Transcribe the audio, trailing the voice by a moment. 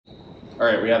All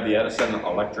right, we have the Edison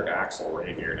electric axle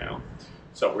right here now.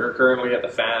 So we're currently at the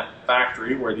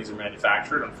factory where these are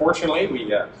manufactured. Unfortunately,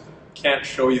 we can't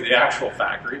show you the actual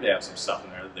factory. They have some stuff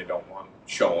in there that they don't want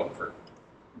shown for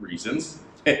reasons.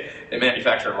 They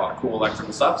manufacture a lot of cool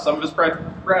electrical stuff. Some of it's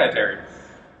proprietary.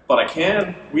 But I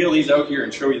can wheel these out here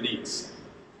and show you these.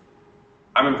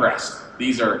 I'm impressed.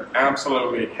 These are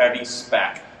absolutely heavy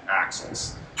spec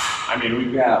axles. I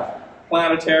mean, we have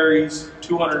planetaries,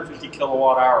 250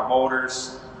 kilowatt hour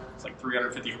motors. It's like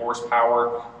 350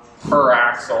 horsepower per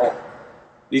axle.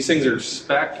 These things are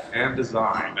spec and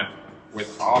designed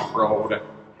with off-road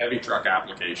heavy truck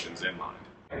applications in mind.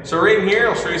 So right in here,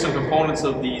 I'll show you some components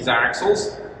of these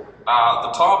axles.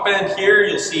 The top end here,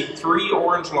 you'll see 3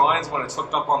 orange lines when it's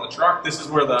hooked up on the truck. This is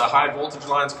where the high voltage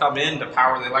lines come in to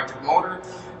power the electric motor.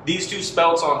 These 2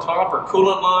 spouts on top are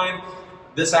coolant line.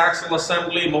 This axle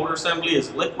assembly, motor assembly,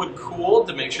 is liquid cooled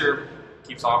to make sure it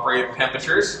keeps operating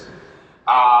temperatures.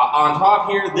 On top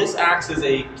here, this acts as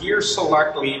a gear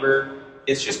select lever.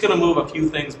 It's just going to move a few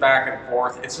things back and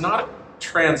forth. It's not a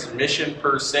transmission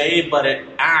per se, but it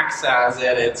acts as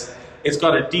it. It's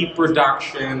got a deep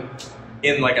reduction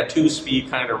in like a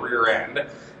 2-speed kind of rear end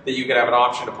that you can have an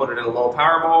option to put it in a low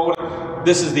power mode.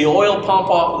 This is the oil pump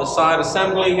off of the side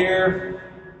assembly here.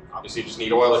 Obviously you just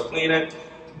need oil to clean it.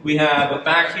 We have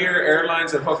back here air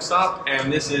lines that hooks up,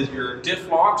 and this is your diff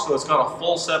lock, so it's got a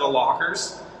full set of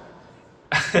lockers.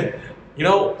 You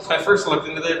know, when I first looked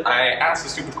into it, I asked a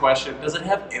stupid question, does it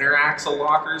have inner axle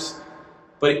lockers?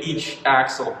 But each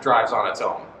axle drives on its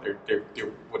own. There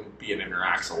wouldn't be an inner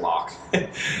axle lock.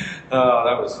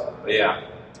 Yeah.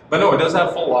 But no, it does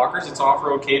have full lockers. It's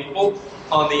off-road capable.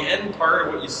 On the end part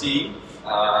of what you see,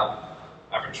 I'm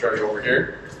going to show you over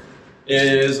here,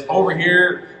 is over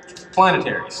here,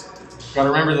 planetaries. Got to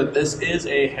remember that this is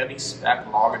a heavy spec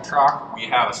logging truck. We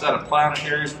have a set of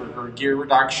planetaries for gear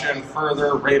reduction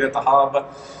further right at the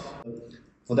hub.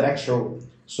 For the axle,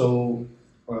 so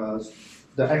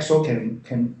the axle can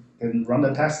run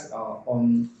the test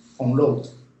on road.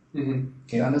 Mm-hmm.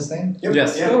 Can you understand? Yep.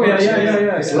 Yes. Yeah. Oh,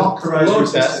 yeah. It's locked.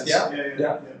 Load test.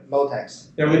 Yeah. Load test.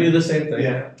 Yeah, we do the same thing.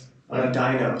 Yeah. On a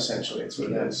dyno, essentially, it's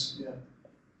what it is. Yeah.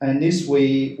 And this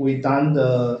we done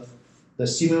the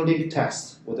simulated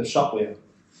test with the shock wheel.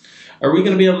 Are we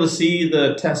going to be able to see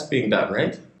the test being done,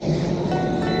 right?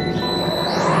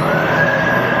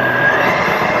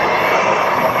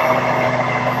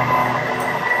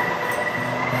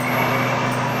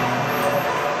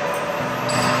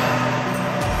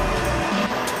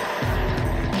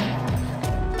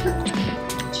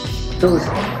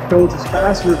 Goes as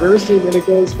fast reversing and it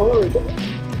goes forward.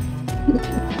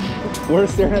 We're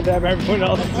staring at them, everyone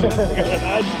else is just looking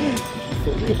at us.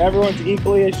 Everyone's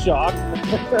equally as shocked. All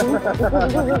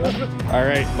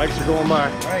right, mics are going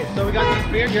by. All right, so we got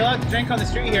this beer. You're allowed to drink on the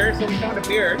street here, so we found a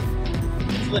beer.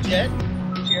 It's legit.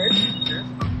 Cheers. Cheers.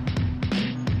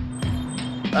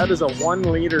 That is a 1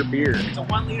 liter beer. It's a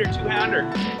 1 liter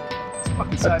 2-pounder. It's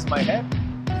fucking size my head.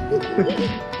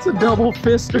 It's a double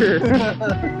fister.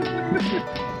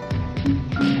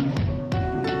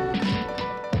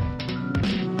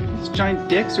 These giant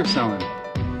dicks are selling.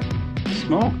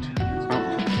 Smoked.